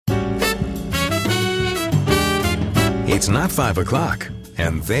It's not 5 o'clock,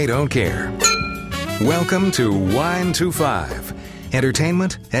 and they don't care. Welcome to Wine to 5.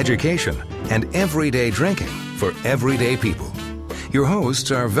 Entertainment, education, and everyday drinking for everyday people. Your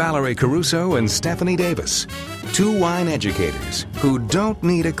hosts are Valerie Caruso and Stephanie Davis, two wine educators who don't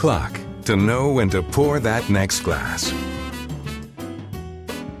need a clock to know when to pour that next glass.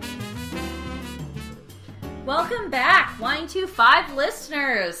 Welcome back, Wine to 5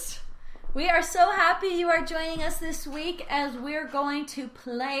 listeners. We are so happy you are joining us this week as we're going to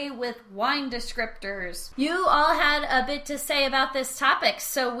play with wine descriptors. You all had a bit to say about this topic,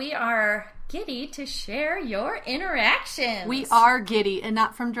 so we are giddy to share your interactions. We are giddy, and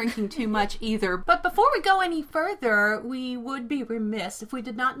not from drinking too much either. But before we go any further, we would be remiss if we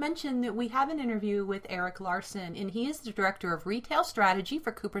did not mention that we have an interview with Eric Larson, and he is the Director of Retail Strategy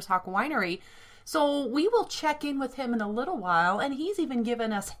for Cooper's Hawk Winery. So we will check in with him in a little while, and he's even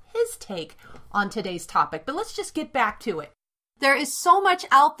given us his take on today's topic. But let's just get back to it. There is so much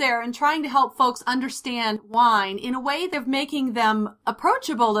out there in trying to help folks understand wine in a way of making them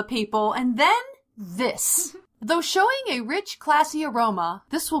approachable to people, and then this. Though showing a rich, classy aroma,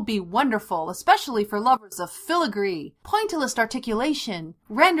 this will be wonderful, especially for lovers of filigree, pointillist articulation,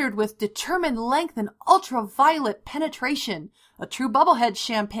 rendered with determined length and ultraviolet penetration. A true bubblehead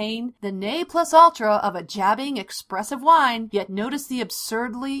champagne, the ne plus ultra of a jabbing, expressive wine, yet notice the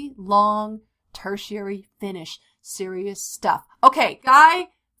absurdly long tertiary finish. Serious stuff. Okay, Guy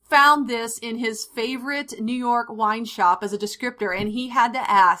found this in his favorite New York wine shop as a descriptor, and he had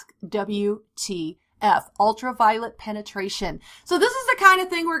to ask WTF, ultraviolet penetration. So this is the kind of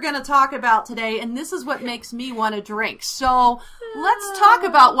thing we're going to talk about today, and this is what makes me want to drink. So let's talk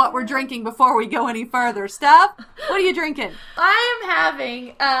about what we're drinking before we go any further. Steph, what are you drinking? I am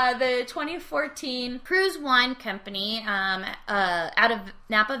having the 2014 Cruise Wine Company out of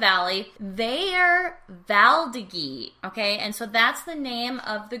Napa Valley, their Valdegui, okay? And so that's the name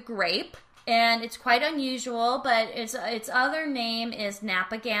of the grape, and it's quite unusual, but its other name is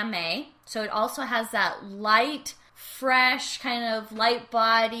Napa Gamay. So it also has that light, fresh, kind of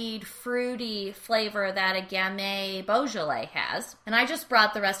light-bodied, fruity flavor that a Gamay Beaujolais has. And I just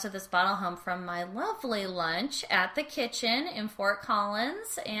brought the rest of this bottle home from my lovely lunch at the kitchen in Fort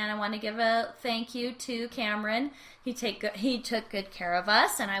Collins. And I want to give a thank you to Cameron. He took good care of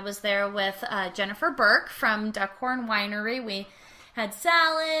us. And I was there with Jennifer Burke from Duckhorn Winery. We had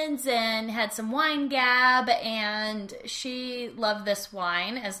salads and had some wine gab, and she loved this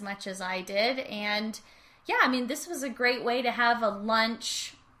wine as much as I did. And yeah, I mean, this was a great way to have a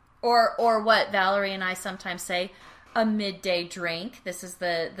lunch, or what Valerie and I sometimes say, a midday drink. This is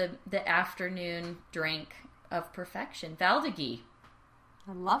the afternoon drink of perfection. Valdegui.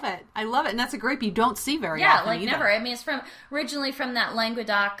 I love it. And that's a grape you don't see very often. Yeah, like either. Never. I mean, it's originally from that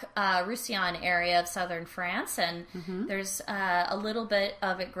Languedoc-Roussillon area of southern France, and there's a little bit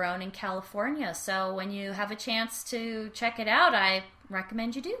of it grown in California. So when you have a chance to check it out, I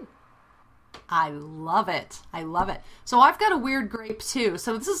recommend you do. I love it. So I've got a weird grape too.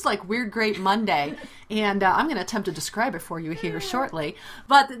 So this is like Weird Grape Monday, and I'm going to attempt to describe it for you here shortly.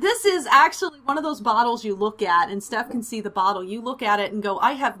 But this is actually one of those bottles you look at, and Steph can see the bottle. You look at it and go,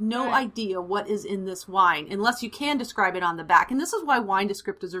 I have no idea what is in this wine, unless you can describe it on the back. And this is why wine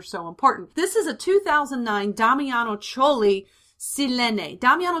descriptors are so important. This is a 2009 Damiano Cioli Silene.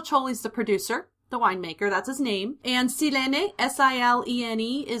 Damiano Cioli is the producer, the winemaker, that's his name. And Silene,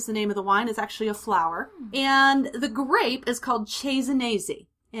 Silene, is the name of the wine. It's actually a flower. And the grape is called Cesenese.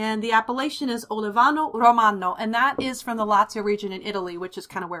 And the appellation is Olivano Romano. And that is from the Lazio region in Italy, which is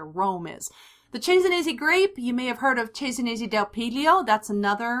kind of where Rome is. The Cesenese grape, you may have heard of Cesenese del Piglio. That's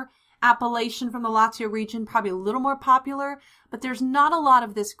another appellation from the Lazio region, probably a little more popular. But there's not a lot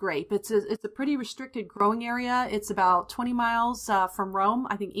of this grape. It's a pretty restricted growing area. It's about 20 miles from Rome,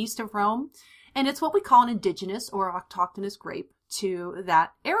 I think east of Rome. And it's what we call an indigenous or autochthonous grape to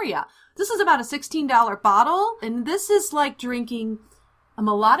that area. This is about a $16 bottle, and this is like drinking a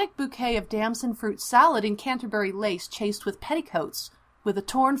melodic bouquet of damson fruit salad in Canterbury lace chased with petticoats with a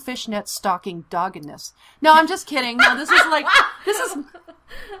torn fishnet stocking doggedness. No, I'm just kidding. No, this is...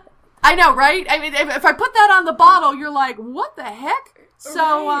 I know, right? I mean, if I put that on the bottle, you're like, what the heck?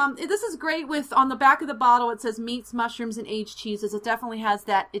 So this is great with, on the back of the bottle, it says meats, mushrooms, and aged cheeses. It definitely has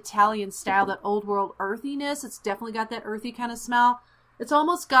that Italian style, that old world earthiness. It's definitely got that earthy kind of smell. It's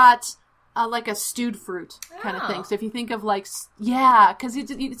almost got like a stewed fruit kind of thing. So if you think of like, because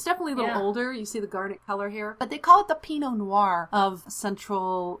it's definitely a little older. You see the garnet color here. But they call it the Pinot Noir of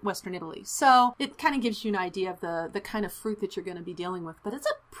central Western Italy. So it kind of gives you an idea of the kind of fruit that you're going to be dealing with. But it's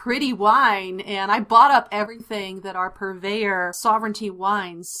a pretty wine. And I bought up everything that our purveyor, Sovereignty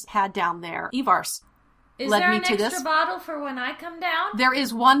Wines, had down there. Ivars. led me to this. Is there an extra bottle for when I come down? There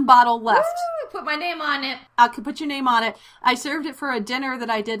is one bottle left. Woo! Put my name on it. I could put your name on it. I served it for a dinner that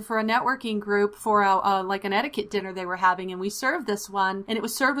I did for a networking group for like an etiquette dinner they were having, and we served this one, and it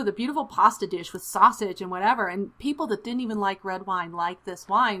was served with a beautiful pasta dish with sausage and whatever, and people that didn't even like red wine liked this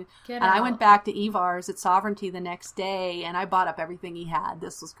wine. I went back to Ivar's at Sovereignty the next day, and I bought up everything he had.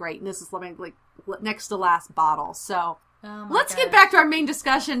 This was great, and this is like next to last bottle, so... Let's get back to our main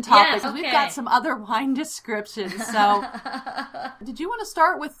discussion topic, because we've got some other wine descriptions. So, did you want to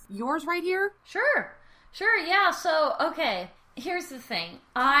start with yours right here? Sure, yeah. So, okay, here's the thing.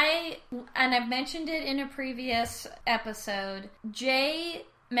 I've mentioned it in a previous episode, Jay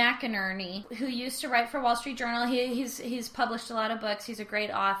McInerney, who used to write for Wall Street Journal, he's published a lot of books. He's a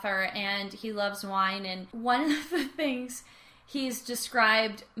great author, and he loves wine. And one of the things he's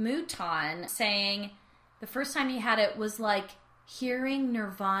described Mouton saying... The first time he had it was like hearing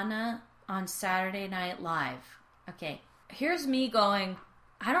Nirvana on Saturday Night Live. Okay, here's me going,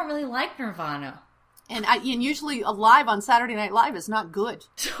 I don't really like Nirvana. And usually live on Saturday Night Live is not good.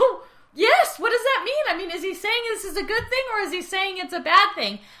 So, yes, what does that mean? I mean, is he saying this is a good thing or is he saying it's a bad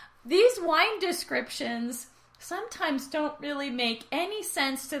thing? These wine descriptions sometimes don't really make any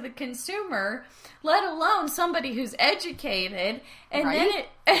sense to the consumer, let alone somebody who's educated. And right?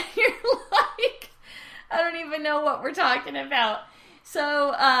 And you're like... I don't even know what we're talking about.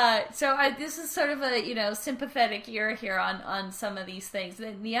 So this is sort of a, sympathetic ear here on some of these things.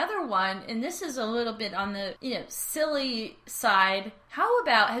 Then the other one, and this is a little bit on the, silly side. How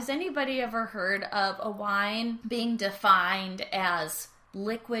about, has anybody ever heard of a wine being defined as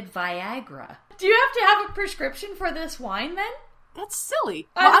liquid Viagra? Do you have to have a prescription for this wine then? That's silly.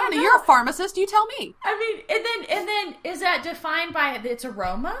 Well, I don't know. You're a pharmacist. You tell me. I mean, and then is that defined by its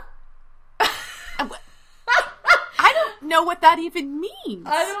aroma? I don't know what that even means.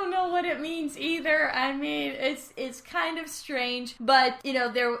 I don't know what it means either. I mean, it's kind of strange. But,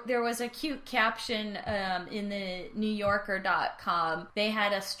 there was a cute caption in the NewYorker.com. They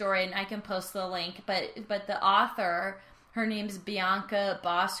had a story, and I can post the link. But the author, her name's Bianca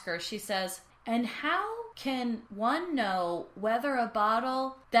Bosker, she says, and how can one know whether a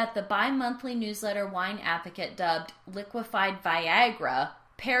bottle that the bi-monthly newsletter Wine Advocate dubbed liquefied Viagra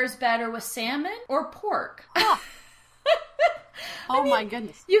pairs better with salmon or pork? Oh, I mean, my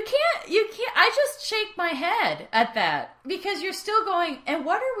goodness. You can't, I just shake my head at that because you're still going, and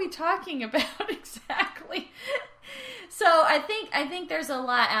what are we talking about exactly? So I think there's a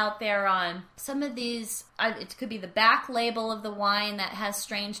lot out there on some of these. It could be the back label of the wine that has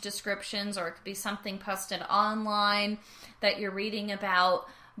strange descriptions, or it could be something posted online that you're reading about.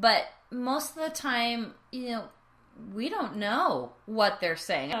 But most of the time, we don't know what they're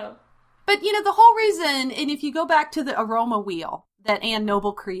saying. But, the whole reason, and if you go back to the aroma wheel that Ann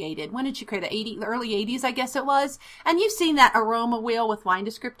Noble created, when did she create it? The early 80s, I guess it was. And you've seen that aroma wheel with wine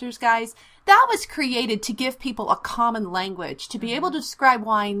descriptors, guys. That was created to give people a common language, to be able to describe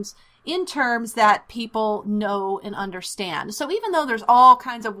wines in terms that people know and understand. So even though there's all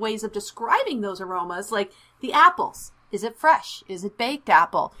kinds of ways of describing those aromas, like the apples, is it fresh? Is it baked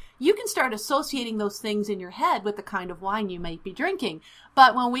apple? You can start associating those things in your head with the kind of wine you might be drinking.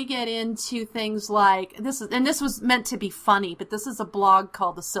 But when we get into things like this was meant to be funny, but this is a blog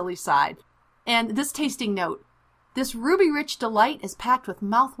called The Silly Side. And this tasting note, this ruby-rich delight is packed with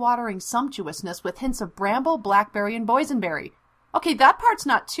mouth-watering sumptuousness with hints of bramble, blackberry, and boysenberry. Okay, that part's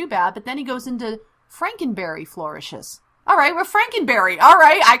not too bad, but then he goes into frankenberry flourishes. All right, well, frankenberry. All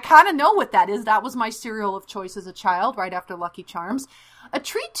right, I kind of know what that is. That was my cereal of choice as a child, right after Lucky Charms. A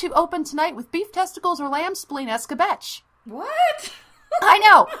treat to open tonight with beef testicles or lamb spleen escabeche. What? I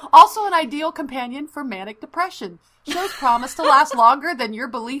know. Also an ideal companion for manic depression. Shows promise to last longer than your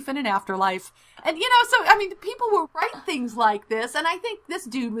belief in an afterlife. And, so, I mean, people will write things like this, and I think this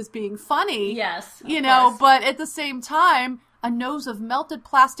dude was being funny. Yes, but at the same time, a nose of melted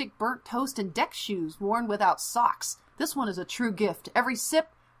plastic, burnt toast, and deck shoes worn without socks. This one is a true gift. Every sip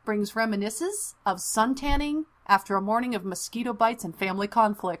brings reminiscences of suntanning after a morning of mosquito bites and family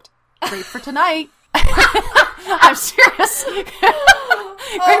conflict. Great for tonight. I'm serious.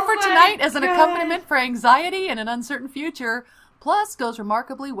 Great for tonight as an accompaniment for anxiety and an uncertain future. Plus, goes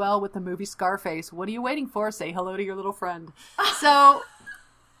remarkably well with the movie Scarface. What are you waiting for? Say hello to your little friend. So...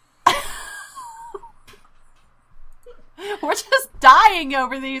 We're just dying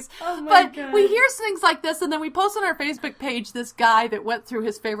over these. Oh my God. We hear things like this, and then we post on our Facebook page this guy that went through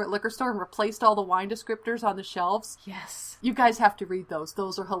his favorite liquor store and replaced all the wine descriptors on the shelves. Yes. You guys have to read those.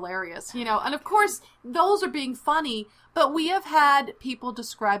 Those are hilarious. And of course, those are being funny, but we have had people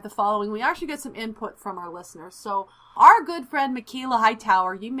describe the following. We actually get some input from our listeners. So our good friend Michaela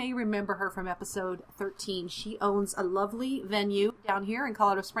Hightower, you may remember her from episode 13. She owns a lovely venue down here in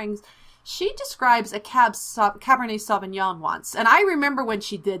Colorado Springs. She describes a Cabernet Sauvignon once, and I remember when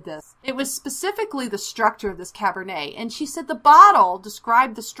she did this. It was specifically the structure of this Cabernet, and she said the bottle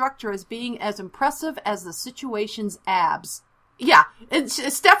described the structure as being as impressive as the situation's abs. Yeah, and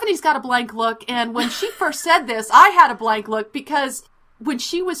Stephanie's got a blank look, and when she first said this, I had a blank look because when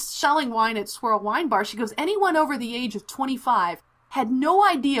she was selling wine at Swirl Wine Bar, she goes, anyone over the age of 25 had no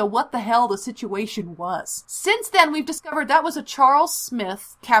idea what the hell the situation was. Since then, we've discovered that was a Charles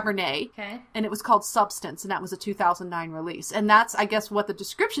Smith Cabernet. Okay. And it was called Substance, and that was a 2009 release. And that's, I guess, what the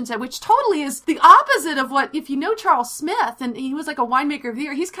description said, which totally is the opposite of what, if you know Charles Smith, and he was like a winemaker of the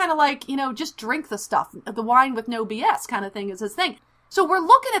year, he's kind of like, just drink the stuff. The wine with no BS kind of thing is his thing. So we're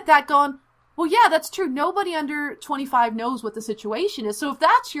looking at that going, well, yeah, that's true. Nobody under 25 knows what the situation is. So if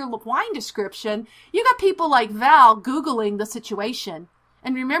that's your wine description, you got people like Val Googling the situation.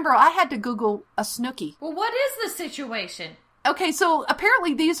 And remember, I had to Google a Snooki. Well, what is the situation? Okay, so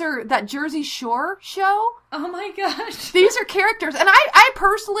apparently these are that Jersey Shore show. Oh my gosh. These are characters. And I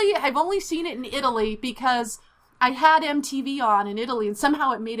personally have only seen it in Italy because I had MTV on in Italy and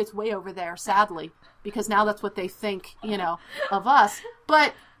somehow it made its way over there, sadly. Because now that's what they think, of us.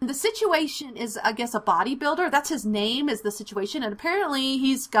 But the situation is, I guess, a bodybuilder. That's his name, is the situation. And apparently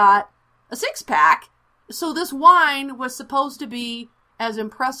he's got a six-pack. So this wine was supposed to be as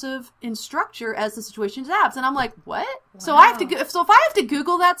impressive in structure as the situation's abs. And I'm like, what? Wow. So if I have to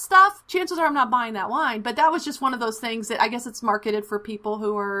Google that stuff, chances are I'm not buying that wine. But that was just one of those things that I guess it's marketed for people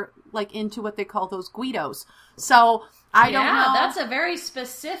who are like into what they call those Guidos. So I don't know. Yeah, that's a very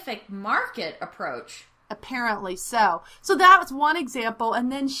specific market approach. Apparently so. So that was one example.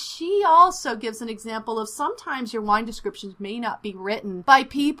 And then she also gives an example of sometimes your wine descriptions may not be written by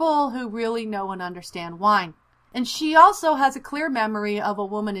people who really know and understand wine. And she also has a clear memory of a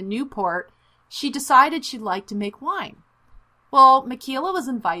woman in Newport. She decided she'd like to make wine. Well, Michaela was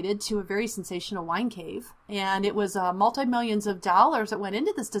invited to a very sensational wine cave, and it was multi-millions of dollars that went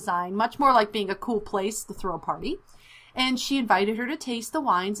into this design, much more like being a cool place to throw a party. And she invited her to taste the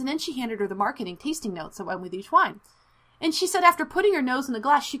wines, and then she handed her the marketing tasting notes that went with each wine. And she said after putting her nose in the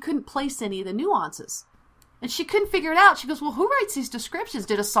glass, she couldn't place any of the nuances. And she couldn't figure it out. She goes, well, who writes these descriptions?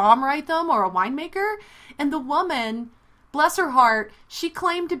 Did a somm write them or a winemaker? And the woman, bless her heart, she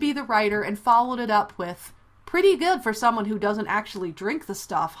claimed to be the writer and followed it up with, pretty good for someone who doesn't actually drink the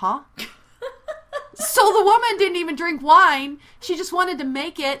stuff, huh? So the woman didn't even drink wine. She just wanted to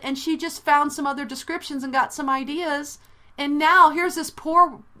make it, and she just found some other descriptions and got some ideas. And now here's this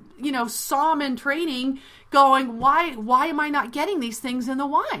poor, somm in training going, why am I not getting these things in the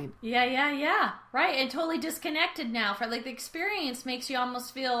wine? Yeah. Right. And totally disconnected now. For like the experience makes you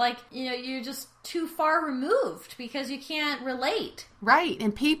almost feel like, you're just too far removed because you can't relate. Right.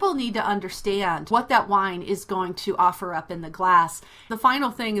 And people need to understand what that wine is going to offer up in the glass. The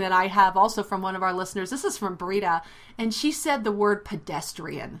final thing that I have also from one of our listeners, this is from Brita, and she said the word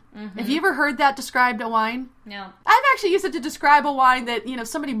pedestrian. Mm-hmm. Have you ever heard that described a wine? No. I've actually used it to describe a wine that,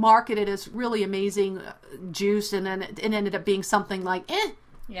 somebody marketed as really amazing juice, and then it ended up being something like,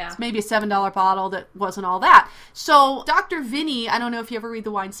 Yeah. It's maybe a $7 bottle that wasn't all that. So Dr. Vinny, I don't know if you ever read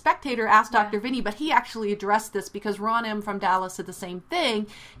the Wine Spectator, asked Dr. Vinny, but he actually addressed this because Ron M. from Dallas said the same thing.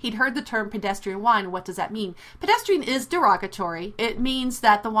 He'd heard the term pedestrian wine. What does that mean? Pedestrian is derogatory. It means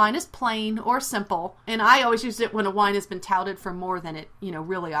that the wine is plain or simple. And I always use it when a wine has been touted for more than it,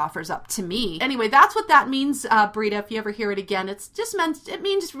 really offers up to me. Anyway, that's what that means, Brita, if you ever hear it again. It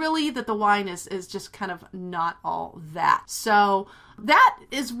means really that the wine is just kind of not all that. So that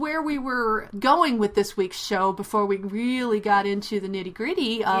is where we were going with this week's show before we really got into the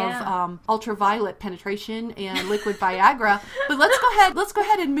nitty-gritty of ultraviolet penetration and liquid Viagra. But let's go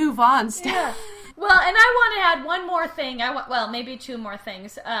ahead and move on, Steph. Yeah. Well, and I want to add one more thing. Maybe two more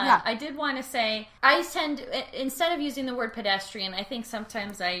things. I did want to say, I tend, instead of using the word pedestrian, I think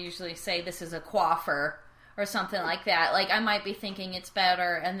sometimes I usually say this is a coiffer or something like that. Like, I might be thinking it's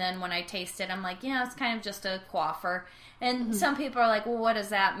better, and then when I taste it, I'm like, it's kind of just a coiffer. And some people are like, well, what does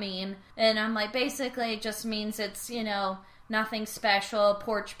that mean? And I'm like, basically, it just means it's, nothing special,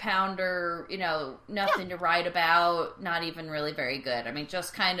 porch pounder, nothing to write about, not even really very good. I mean,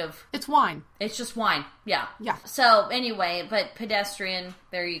 just kind of... It's wine. It's just wine, yeah. Yeah. So, anyway, but pedestrian,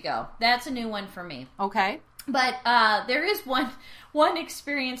 there you go. That's a new one for me. Okay. But there is one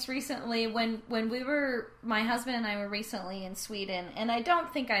experience recently when my husband and I were recently in Sweden, and I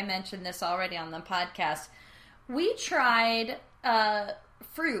don't think I mentioned this already on the podcast. We tried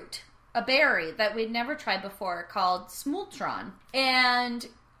fruit, a berry that we'd never tried before called smultron. And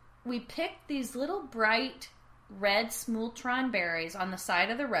we picked these little bright red smultron berries on the side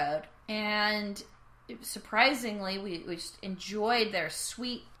of the road, and surprisingly, we just enjoyed their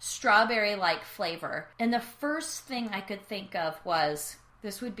sweet strawberry-like flavor. And the first thing I could think of was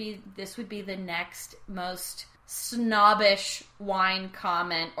this would be the next most snobbish wine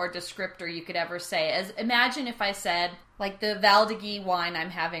comment or descriptor you could ever say. Imagine if I said, like the Valdegui wine I'm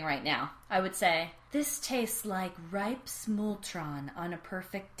having right now, I would say, this tastes like ripe smultron on a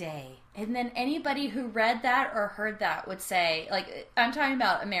perfect day. And then anybody who read that or heard that would say, like, I'm talking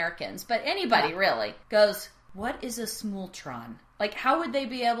about Americans, but anybody really goes, what is a smultron? Like, how would they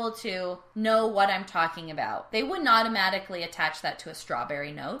be able to know what I'm talking about? They wouldn't automatically attach that to a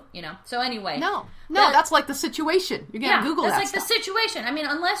strawberry note, So anyway. No, that's like the situation. You're going to Google that that's like stuff. the situation. I mean,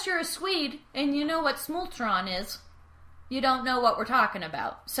 unless you're a Swede and you know what smultron is, you don't know what we're talking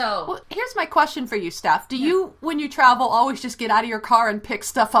about. So, well, here's my question for you, Steph. Do you, when you travel, always just get out of your car and pick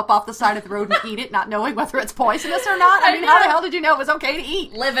stuff up off the side of the road and eat it, not knowing whether it's poisonous or not? I mean, how the hell did you know it was okay to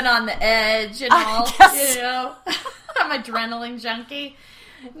eat? Living on the edge and all, guess. I'm an adrenaline junkie.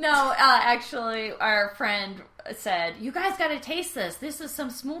 No, actually, our friend said, you guys got to taste this. This is some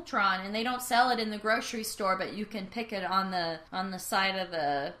smultron, and they don't sell it in the grocery store, but you can pick it on the side of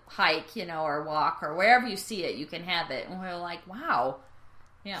the hike, or walk, or wherever you see it, you can have it. And we're like, wow.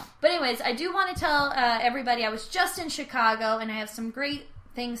 Yeah. But anyways, I do want to tell everybody I was just in Chicago, and I have some great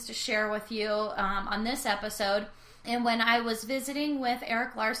things to share with you on this episode. And when I was visiting with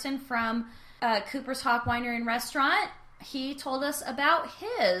Eric Larson from Cooper's Hawk Winery and Restaurant, he told us about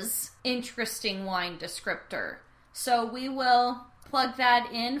his interesting wine descriptor. So we will plug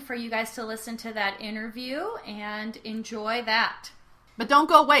that in for you guys to listen to that interview and enjoy that. But don't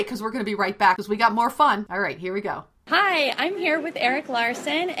go away, because we're going to be right back, because we got more fun. All right, here we go. Hi, I'm here with Eric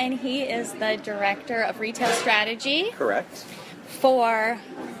Larson, and he is the Director of Retail Strategy. Correct. For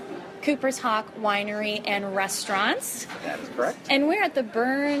Cooper's Hawk Winery and Restaurants. That is correct. And we're at the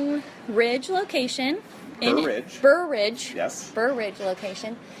Burn Ridge location. Burr Ridge. Yes. Burr Ridge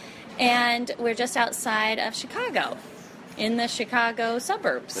location. And we're just outside of Chicago, in the Chicago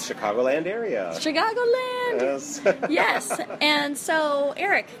suburbs. The Chicagoland area. Chicagoland! Yes. Yes. And so,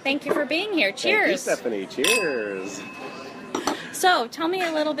 Eric, thank you for being here. Cheers. Thank you, Stephanie. Cheers. So, tell me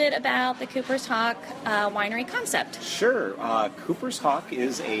a little bit about the Cooper's Hawk winery concept. Sure. Cooper's Hawk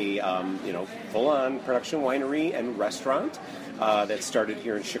is a full-on production winery and restaurant that started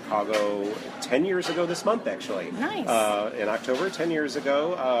here in Chicago 10 years ago this month, actually. Nice. In October, 10 years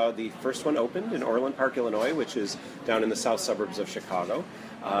ago, the first one opened in Orland Park, Illinois, which is down in the south suburbs of Chicago.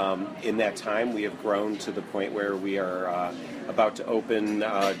 In that time, we have grown to the point where we are about to open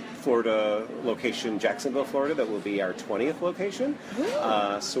Florida location, Jacksonville, Florida, that will be our 20th location.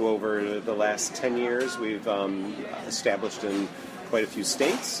 So over the last 10 years, we've established in quite a few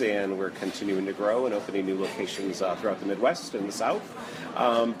states, and we're continuing to grow and opening new locations throughout the Midwest and the South.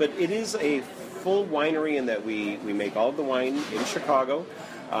 But it is a full winery in that we make all of the wine in Chicago.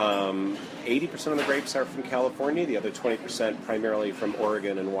 80% of the grapes are from California, the other 20% primarily from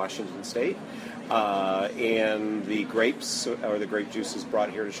Oregon and Washington State. And the grapes, or the grape juice, is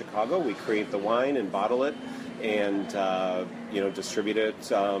brought here to Chicago. We create the wine and bottle it and distribute it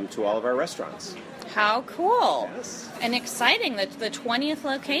to all of our restaurants. How cool. Yes. And exciting that the 20th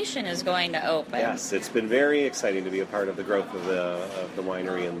location is going to open. Yes, it's been very exciting to be a part of the growth of the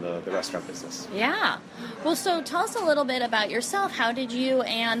winery and the restaurant business. Yeah. Well, so tell us a little bit about yourself. How did you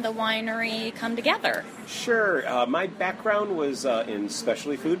and the winery come together? Sure. My background was in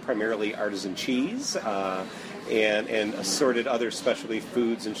specialty food, primarily artisan cheese. And assorted other specialty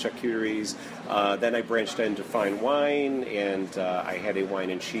foods and charcuteries. Then I branched into fine wine, and I had a wine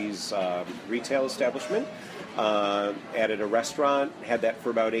and cheese retail establishment. Added a restaurant, had that for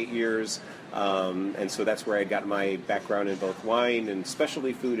about 8 years, and so that's where I got my background in both wine and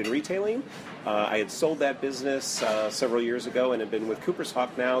specialty food and retailing. I had sold that business several years ago and have been with Cooper's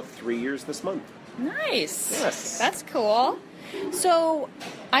Hawk now 3 years this month. Nice. Yes. That's cool. So,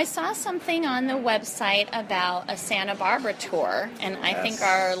 I saw something on the website about a Santa Barbara tour, and I think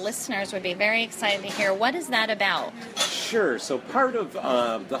our listeners would be very excited to hear. What is that about? Sure. So part of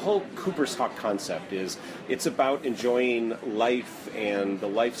the whole Cooper's Hawk concept is it's about enjoying life and the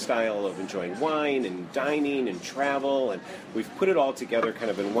lifestyle of enjoying wine and dining and travel, and we've put it all together kind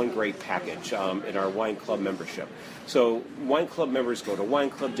of in one great package in our wine club membership. So wine club members go to wine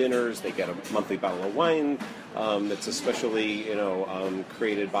club dinners. They get a monthly bottle of wine that's a specially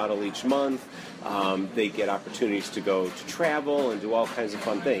created bottle each month. They get opportunities to go to travel and do all kinds of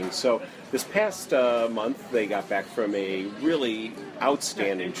fun things. So this past month, they got back from a really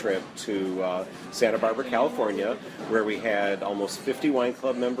outstanding trip to Santa Barbara, California, where we had almost 50 wine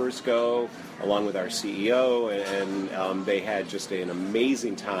club members go, along with our CEO, and they had just an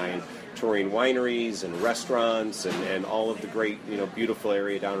amazing time touring wineries and restaurants and all of the great, beautiful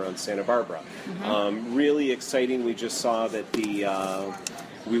area down around Santa Barbara. Mm-hmm. Really exciting. We just saw that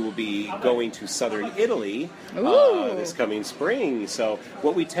we will be going to southern Italy this coming spring. So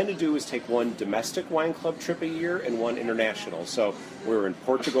what we tend to do is take one domestic wine club trip a year and one international. So we were in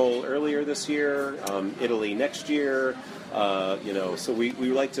Portugal earlier this year, Italy next year. So we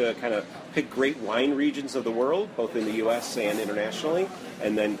like to kind of pick great wine regions of the world, both in the U.S. and internationally,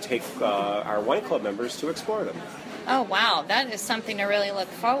 and then take our wine club members to explore them. Oh, wow. That is something to really look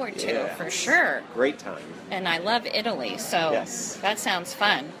forward to, for sure. Great time. And I love Italy, so that sounds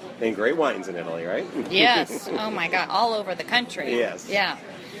fun. And great wines in Italy, right? Yes. Oh, my God. All over the country. Yes. Yeah.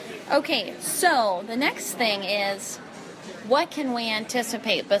 Okay, so the next thing is, what can we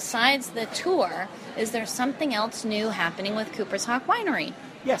anticipate? Besides the tour, is there something else new happening with Cooper's Hawk Winery?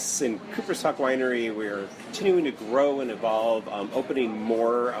 Yes, in Cooper's Hawk Winery, we're continuing to grow and evolve, opening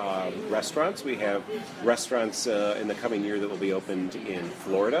more restaurants. We have restaurants in the coming year that will be opened in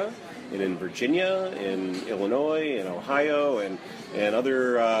Florida, and in Virginia, in Illinois, in Ohio, and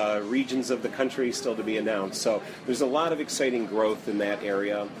other regions of the country still to be announced. So there's a lot of exciting growth in that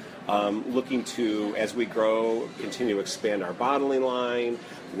area. Looking to, as we grow, continue to expand our bottling line.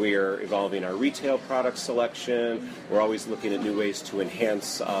 We're evolving our retail product selection. We're always looking at new ways to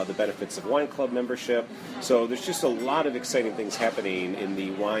enhance the benefits of wine club membership. So there's just a lot of exciting things happening in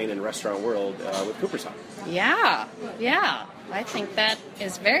the wine and restaurant world with Cooper's Hawk. Yeah. I think that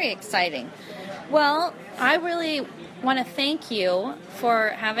is very exciting. Well, I really want to thank you for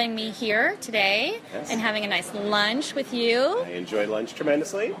having me here today and having a nice lunch with you. I enjoyed lunch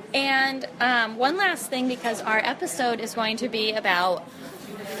tremendously. And one last thing, because our episode is going to be about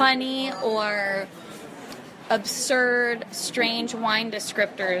funny or absurd, strange wine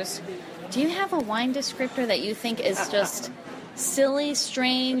descriptors. Do you have a wine descriptor that you think is just silly,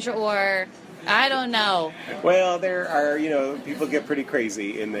 strange, or I don't know? Well, there are, people get pretty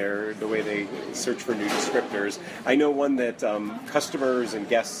crazy in the way they search for new descriptors. I know one that customers and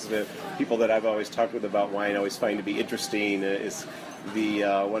guests, people that I've always talked with about wine, always find to be interesting is the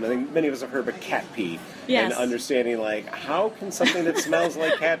one I think many of us have heard, but cat pee. Yes. And understanding, how can something that smells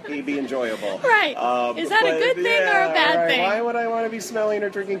like cat pee be enjoyable? Right. Is that a good thing or a bad thing? Why would I want to be smelling or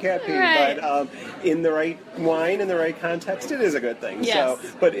drinking cat pee? Right. But in the right wine, in the right context, it is a good thing. Yes. So,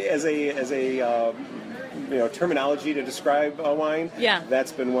 but as a terminology to describe a wine,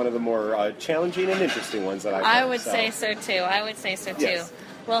 that's been one of the more challenging and interesting ones that I've heard. I would say so too. Yes.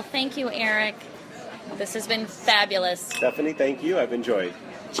 Well, thank you, Eric. This has been fabulous. Stephanie, thank you. I've enjoyed.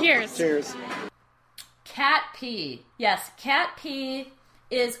 Cheers. Cheers. Cat pee. Yes, cat pee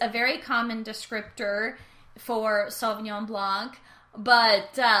is a very common descriptor for Sauvignon Blanc.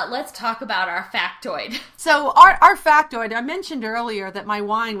 But let's talk about our factoid. So our factoid, I mentioned earlier that my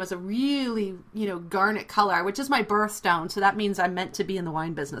wine was a really, garnet color, which is my birthstone. So that means I'm meant to be in the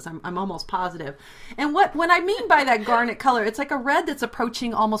wine business. I'm almost positive. And when I mean by that garnet color, it's like a red that's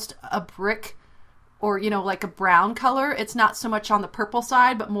approaching almost a brick or, like a brown color. It's not so much on the purple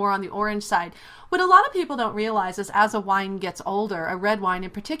side, but more on the orange side. What a lot of people don't realize is as a wine gets older, a red wine in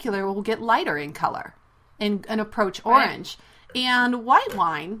particular will get lighter in color and approach orange. Right. And white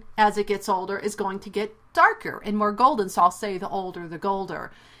wine, as it gets older, is going to get darker and more golden. So I'll say the older, the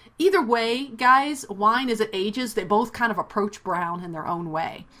golder. Either way, guys, wine as it ages, they both kind of approach brown in their own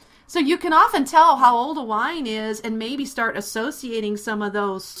way. So you can often tell how old a wine is and maybe start associating some of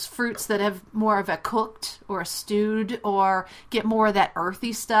those fruits that have more of a cooked or a stewed or get more of that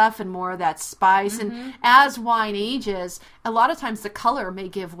earthy stuff and more of that spice. Mm-hmm. And as wine ages, a lot of times the color may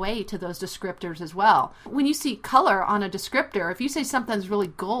give way to those descriptors as well. When you see color on a descriptor, if you say something's really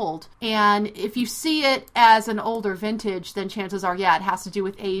gold, and if you see it as an older vintage, then chances are, it has to do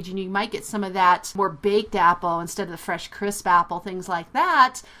with age, and you might get some of that more baked apple instead of the fresh, crisp apple, things like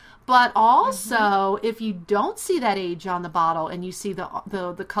that. But also, if you don't see that age on the bottle and you see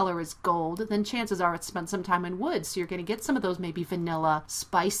the color is gold, then chances are it's spent some time in wood. So you're going to get some of those maybe vanilla,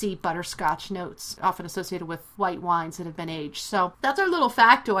 spicy butterscotch notes, often associated with white wines that have been aged. So that's our little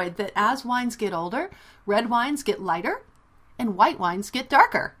factoid, that as wines get older, red wines get lighter and white wines get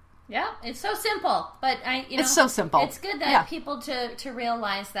darker. Yeah, it's so simple, but it's so simple. It's good that people to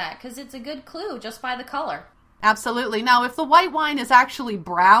realize that, because it's a good clue just by the color. Absolutely. Now, if the white wine is actually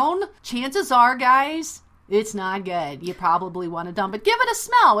brown, chances are, guys, it's not good. You probably want to dump it. Give it a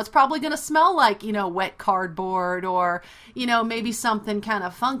smell. It's probably going to smell like, wet cardboard, or, maybe something kind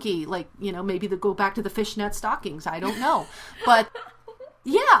of funky, like, maybe go back to the fishnet stockings. I don't know. But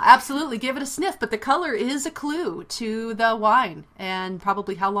yeah, absolutely. Give it a sniff. But the color is a clue to the wine, and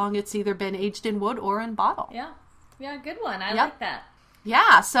probably how long it's either been aged in wood or in bottle. Yeah. Yeah, good one. I like that.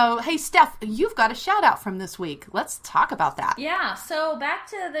 Yeah, so, hey, Steph, you've got a shout-out from this week. Let's talk about that. Yeah, so back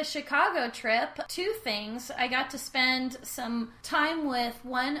to the Chicago trip, 2 things. I got to spend some time with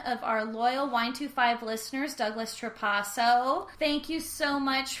one of our loyal Wine25 listeners, Douglas Trapasso. Thank you so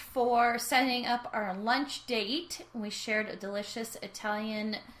much for setting up our lunch date. We shared a delicious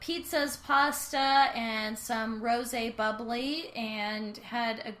Italian pizzas, pasta, and some rosé bubbly, and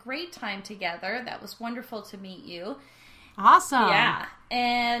had a great time together. That was wonderful to meet you. Awesome. Yeah.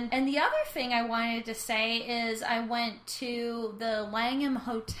 And the other thing I wanted to say is I went to the Langham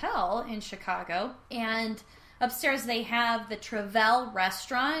Hotel in Chicago, and upstairs they have the Travel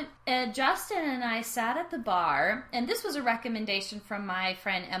restaurant. And Justin and I sat at the bar, and this was a recommendation from my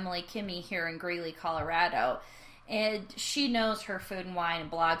friend Emily Kimmy here in Greeley, Colorado. And she knows her food and wine and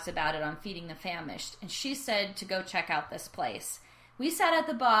blogs about it on Feeding the Famished. And she said to go check out this place. We sat at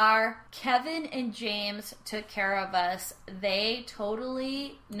the bar. Kevin and James took care of us. They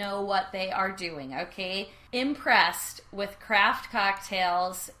totally know what they are doing, okay? Impressed with craft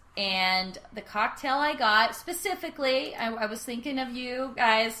cocktails. And the cocktail I got, specifically, I was thinking of you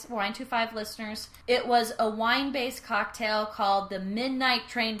guys, Wine25 listeners. It was a wine-based cocktail called the Midnight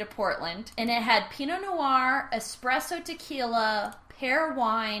Train to Portland. And it had Pinot Noir, espresso tequila, pear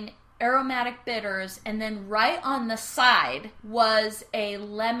wine, aromatic bitters, and then right on the side was a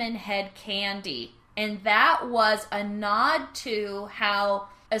lemon head candy. And that was a nod to how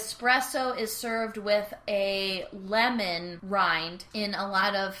espresso is served with a lemon rind in a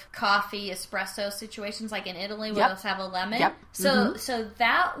lot of coffee espresso situations, like in Italy where they'll have a lemon. Yep. So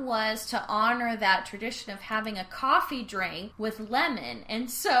that was to honor that tradition of having a coffee drink with lemon.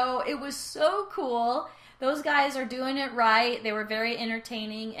 And so it was so cool. Those guys are doing it right. They were very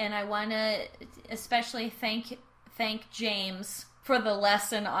entertaining, and I want to especially thank James for the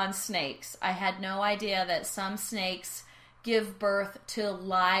lesson on snakes. I had no idea that some snakes give birth to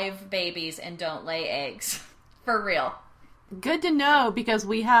live babies and don't lay eggs. For real. Good to know, because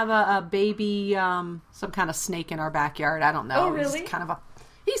we have a baby, some kind of snake in our backyard. I don't know. Oh, really? He's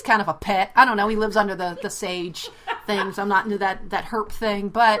kind of a pet. I don't know. He lives under the sage things. I'm not into that herp thing,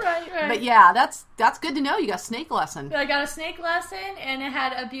 but right. But yeah, that's good to know. You got a snake lesson. I got a snake lesson, and it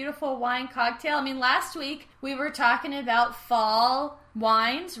had a beautiful wine cocktail. I mean, last week we were talking about fall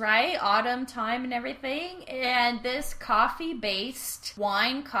wines, right? Autumn time and everything, and this coffee-based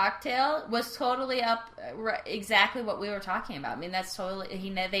wine cocktail was totally up exactly what we were talking about. I mean, that's totally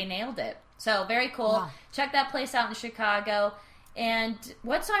they nailed it. So very cool. Wow. Check that place out in Chicago. And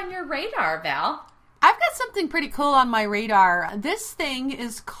what's on your radar, Val? I've got something pretty cool on my radar. This thing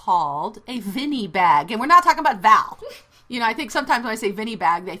is called a Vinny bag. And we're not talking about Val. I think sometimes when I say Vinny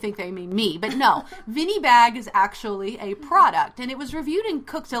bag, they think they mean me. But no, Vinny bag is actually a product. And it was reviewed in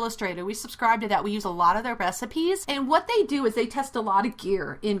Cooks Illustrated. We subscribe to that. We use a lot of their recipes. And what they do is they test a lot of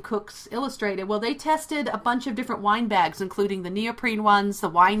gear in Cooks Illustrated. Well, they tested a bunch of different wine bags, including the neoprene ones, the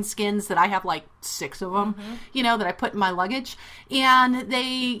wine skins that I have like 6 of them, that I put in my luggage. And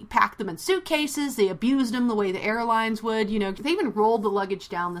they packed them in suitcases. They abused them the way the airlines would. They even rolled the luggage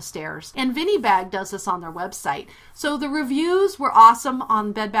down the stairs. And Vinny Bag does this on their website. So the reviews were awesome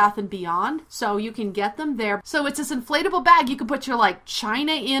on Bed Bath & Beyond, so you can get them there. So it's this inflatable bag. You can put your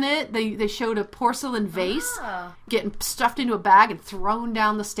china in it. They showed a porcelain vase getting stuffed into a bag and thrown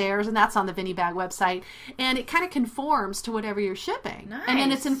down the stairs, and that's on the Vinny Bag website. And it kind of conforms to whatever you're shipping. Nice. And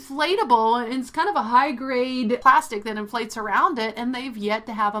then it's inflatable, and it's kind of a high-grade plastic that inflates around it, and they've yet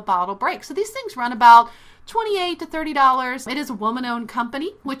to have a bottle break. So these things run about $28 to $30. It is a woman-owned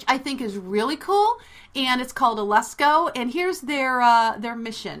company, which I think is really cool, and it's called Alesco. And here's their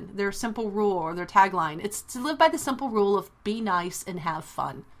mission, their simple rule, or their tagline. It's to live by the simple rule of be nice and have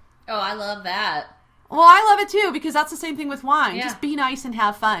fun. Oh, I love that. Well, I love it too, because that's the same thing with wine. Yeah. Just be nice and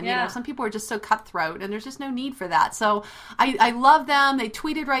have fun. Yeah. You know, some people are just so cutthroat, and there's just no need for that. So I love them. They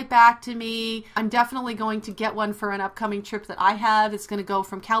tweeted right back to me. I'm definitely going to get one for an upcoming trip that I have. It's going to go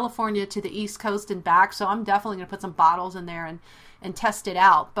from California to the East Coast and back. So I'm definitely going to put some bottles in there and test it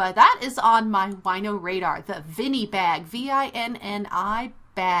out. But that is on my wino radar, the Vinny bag, VINNI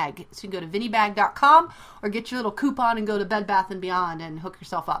bag. So you can go to vinnybag.com or get your little coupon and go to Bed Bath & Beyond and hook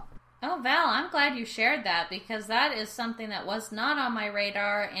yourself up. Oh, Val, I'm glad you shared that, because that is something that was not on my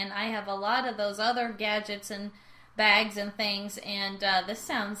radar, and I have a lot of those other gadgets and bags and things, and this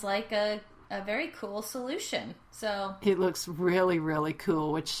sounds like a very cool solution. So it looks really, really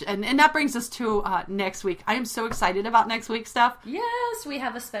cool, which and that brings us to next week. I am so excited about next week's stuff. Yes, we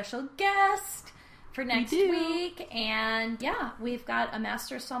have a special guest for next week, and yeah, we've got a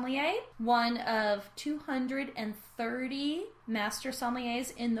master sommelier, one of 230 master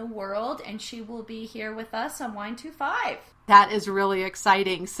sommeliers in the world, and she will be here with us on Wine 25. That is really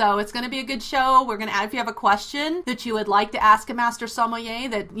exciting. So it's going to be a good show. We're going to add, if you have a question that you would like to ask a master sommelier,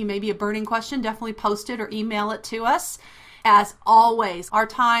 that you may be a burning question, definitely post it or email it to us. As always, our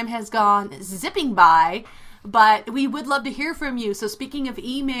time has gone zipping by, but we would love to hear from you. So speaking of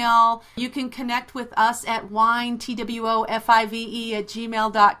email, you can connect with us at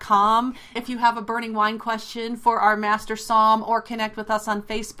winetwofive@gmail.com. If you have a burning wine question for our Master Somm, or connect with us on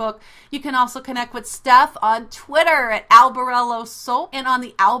Facebook. You can also connect with Steph on Twitter at Albarello Soap, and on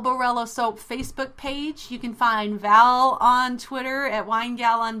the Albarello Soap Facebook page. You can find Val on Twitter at Wine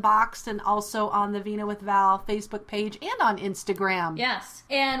Gal Unboxed, and also on the Vino with Val Facebook page and on Instagram. Yes,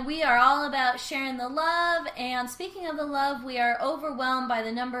 and we are all about sharing the love. And speaking of the love, we are overwhelmed by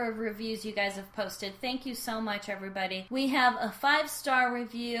the number of reviews you guys have posted. Thank you so much, everybody. We have a 5-star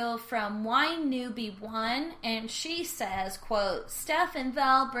review from Wine Newbie 1, and she says, quote, Steph and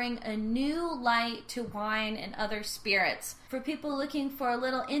Val bring a new light to wine and other spirits. For people looking for a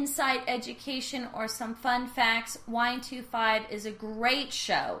little insight, education, or some fun facts, Wine 25 is a great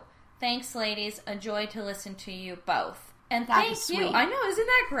show. Thanks, ladies. A joy to listen to you both. And thank you. I know, isn't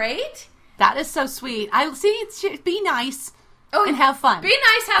that great? That is so sweet. I see. Be nice and have fun. Be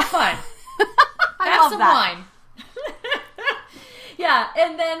nice, have fun. Have some that. wine. Yeah,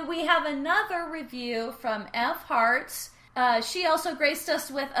 and then we have another review from F. Hearts. She also graced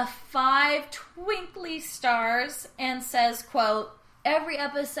us with a 5 twinkly stars and says, quote, every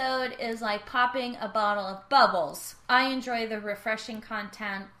episode is like popping a bottle of bubbles. I enjoy the refreshing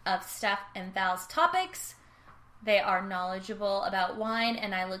content of Steph and Val's topics. They are knowledgeable about wine,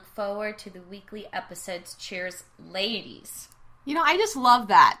 and I look forward to the weekly episodes. Cheers, ladies. You know, I just love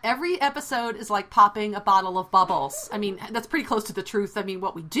that. Every episode is like popping a bottle of bubbles. I mean, that's pretty close to the truth. I mean,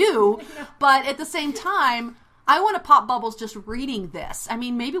 what we do. But at the same time, I want to pop bubbles just reading this. I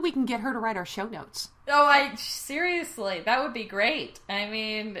mean, maybe we can get her to write our show notes. Oh, seriously, that would be great. I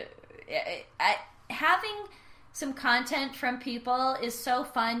mean, having some content from people is so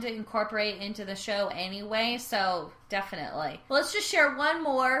fun to incorporate into the show anyway, so definitely. Well, let's just share one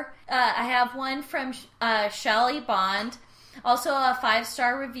more. I have one from Shelly Bond, also a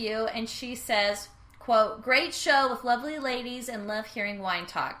 5-star review, and she says, quote, great show with lovely ladies and love hearing wine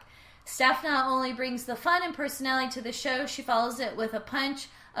talk. Steph not only brings the fun and personality to the show, she follows it with a punch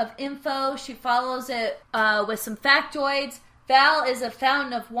of info. She follows it with some factoids. Val is a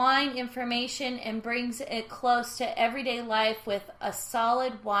fountain of wine information and brings it close to everyday life with a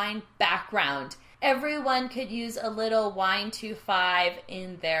solid wine background. Everyone could use a little Wine 25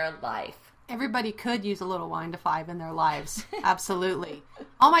 in their life. Everybody could use a little Wine to 5 in their lives. Absolutely.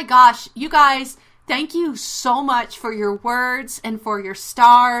 Oh my gosh, you guys, thank you so much for your words and for your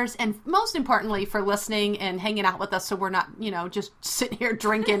stars, and most importantly for listening and hanging out with us, so we're not, just sitting here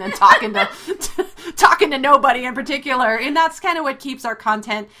drinking and talking to talking to nobody in particular. And that's kind of what keeps our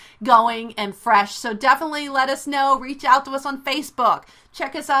content going and fresh. So definitely let us know. Reach out to us on Facebook.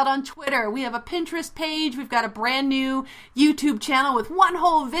 Check us out on Twitter. We have a Pinterest page. We've got a brand new YouTube channel with one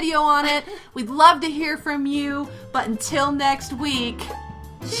whole video on it. We'd love to hear from you. But until next week,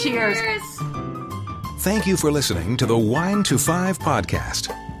 cheers. Thank you for listening to the Wine to 5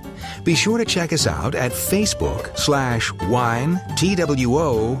 podcast. Be sure to check us out at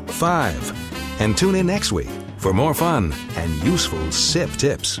Facebook/WineTWO5 and tune in next week for more fun and useful sip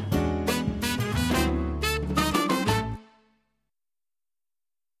tips.